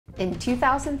In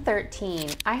 2013,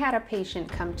 I had a patient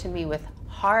come to me with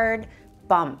hard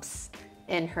bumps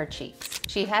in her cheeks.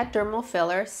 She had dermal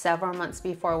filler several months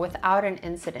before without an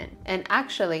incident. And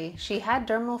actually, she had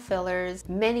dermal fillers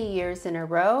many years in a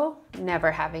row,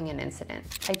 never having an incident.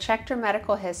 I checked her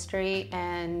medical history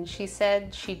and she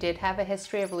said she did have a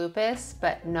history of lupus,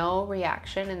 but no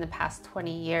reaction in the past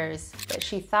 20 years. But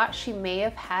she thought she may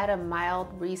have had a mild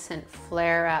recent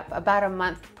flare-up about a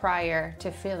month prior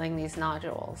to feeling these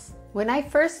nodules. When I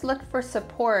first looked for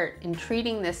support in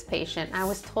treating this patient, I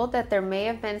was told that there may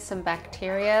have been some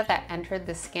bacteria that entered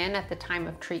the skin at the time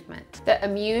of treatment. The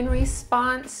immune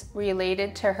response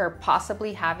related to her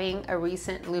possibly having a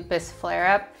recent lupus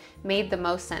flare-up made the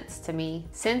most sense to me.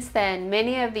 Since then,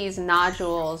 many of these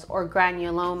nodules or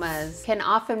granulomas can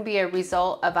often be a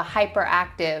result of a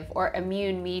hyperactive or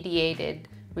immune-mediated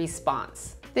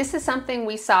response. This is something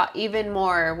we saw even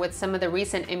more with some of the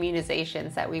recent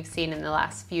immunizations that we've seen in the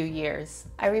last few years.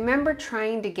 I remember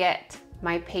trying to get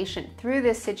my patient through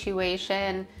this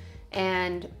situation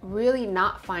and really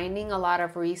not finding a lot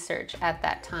of research at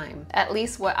that time. At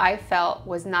least what I felt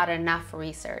was not enough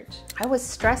research. I was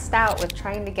stressed out with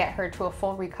trying to get her to a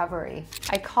full recovery.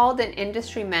 I called an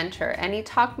industry mentor and he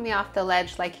talked me off the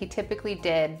ledge like he typically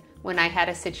did when I had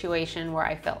a situation where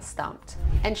I felt stumped.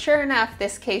 And sure enough,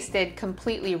 this case did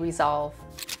completely resolve.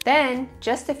 Then,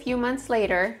 just a few months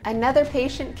later, another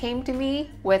patient came to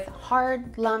me with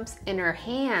hard lumps in her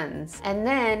hands. And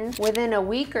then, within a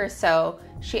week or so,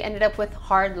 she ended up with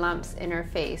hard lumps in her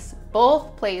face.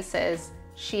 Both places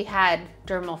she had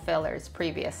dermal fillers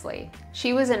previously.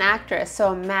 She was an actress,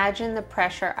 so imagine the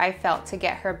pressure I felt to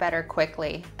get her better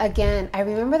quickly. Again, I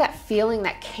remember that feeling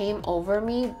that came over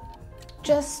me,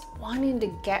 just wanting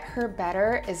to get her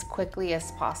better as quickly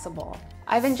as possible.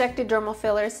 I've injected dermal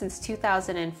fillers since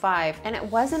 2005, and it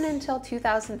wasn't until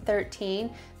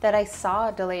 2013 that I saw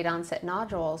delayed onset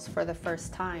nodules for the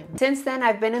first time. Since then,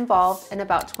 I've been involved in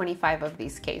about 25 of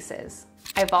these cases.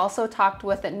 I've also talked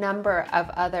with a number of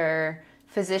other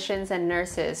physicians and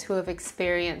nurses who have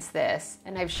experienced this,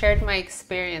 and I've shared my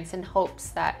experience in hopes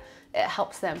that it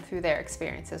helps them through their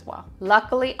experience as well.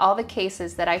 Luckily, all the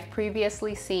cases that I've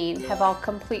previously seen have all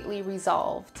completely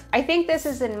resolved. I think this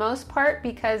is in most part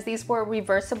because these were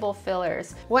reversible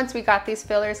fillers. Once we got these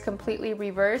fillers completely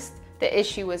reversed, the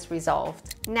issue was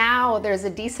resolved. Now there's a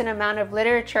decent amount of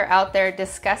literature out there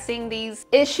discussing these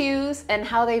issues and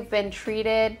how they've been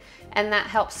treated, and that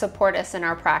helps support us in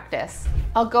our practice.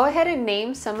 I'll go ahead and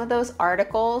name some of those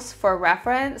articles for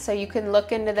reference so you can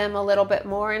look into them a little bit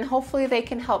more, and hopefully they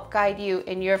can help guide you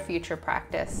in your future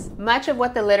practice. Much of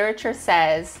what the literature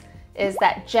says is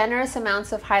that generous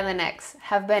amounts of Hyaluronics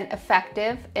have been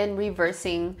effective in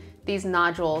reversing these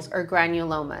nodules or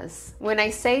granulomas. When I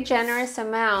say generous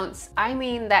amounts, I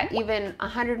mean that even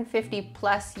 150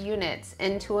 plus units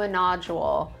into a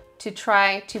nodule to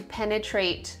try to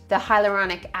penetrate the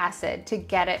hyaluronic acid to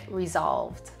get it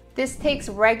resolved. This takes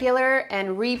regular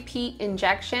and repeat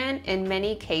injection in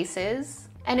many cases.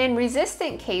 And in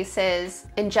resistant cases,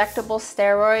 injectable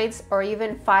steroids or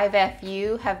even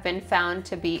 5-FU have been found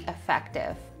to be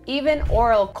effective. Even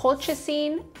oral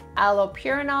colchicine,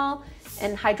 allopurinol,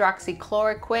 and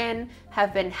hydroxychloroquine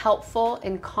have been helpful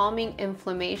in calming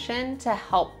inflammation to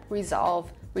help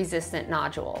resolve resistant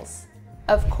nodules.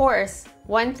 Of course,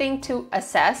 one thing to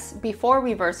assess before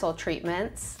reversal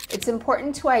treatments, it's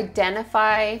important to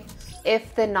identify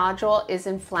if the nodule is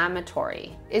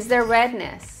inflammatory. Is there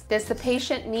redness? Does the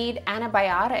patient need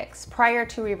antibiotics prior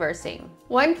to reversing?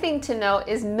 One thing to note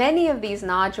is many of these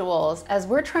nodules, as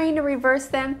we're trying to reverse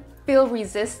them, feel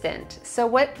resistant. So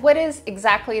what is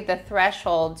exactly the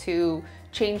threshold to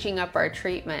changing up our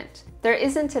treatment? There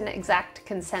isn't an exact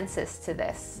consensus to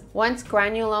this. Once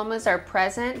granulomas are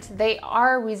present, they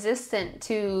are resistant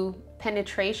to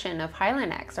penetration of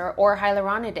Hyaluronics or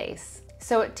hyaluronidase.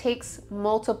 So it takes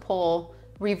multiple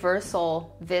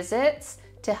reversal visits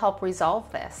to help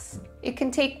resolve this. It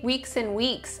can take weeks and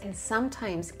weeks and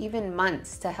sometimes even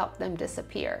months to help them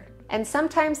disappear. And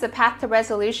sometimes the path to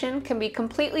resolution can be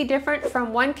completely different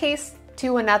from one case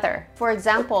to another. For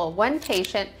example, one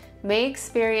patient may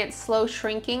experience slow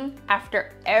shrinking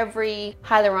after every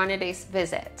hyaluronidase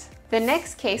visit. The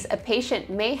next case, a patient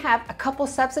may have a couple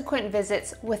subsequent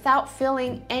visits without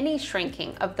feeling any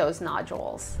shrinking of those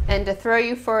nodules. And to throw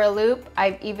you for a loop,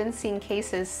 I've even seen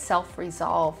cases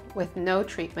self-resolve with no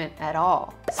treatment at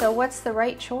all. So what's the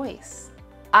right choice?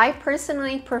 I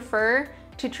personally prefer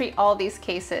to treat all these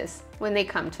cases when they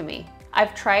come to me.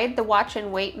 I've tried the watch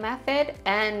and wait method,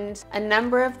 and a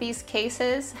number of these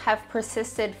cases have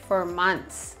persisted for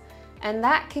months. And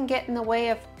that can get in the way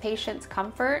of patients'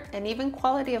 comfort and even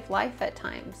quality of life at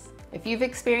times. If you've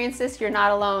experienced this, you're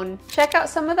not alone. Check out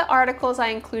some of the articles I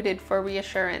included for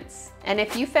reassurance. And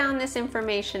if you found this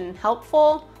information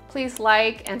helpful, please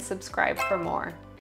like and subscribe for more.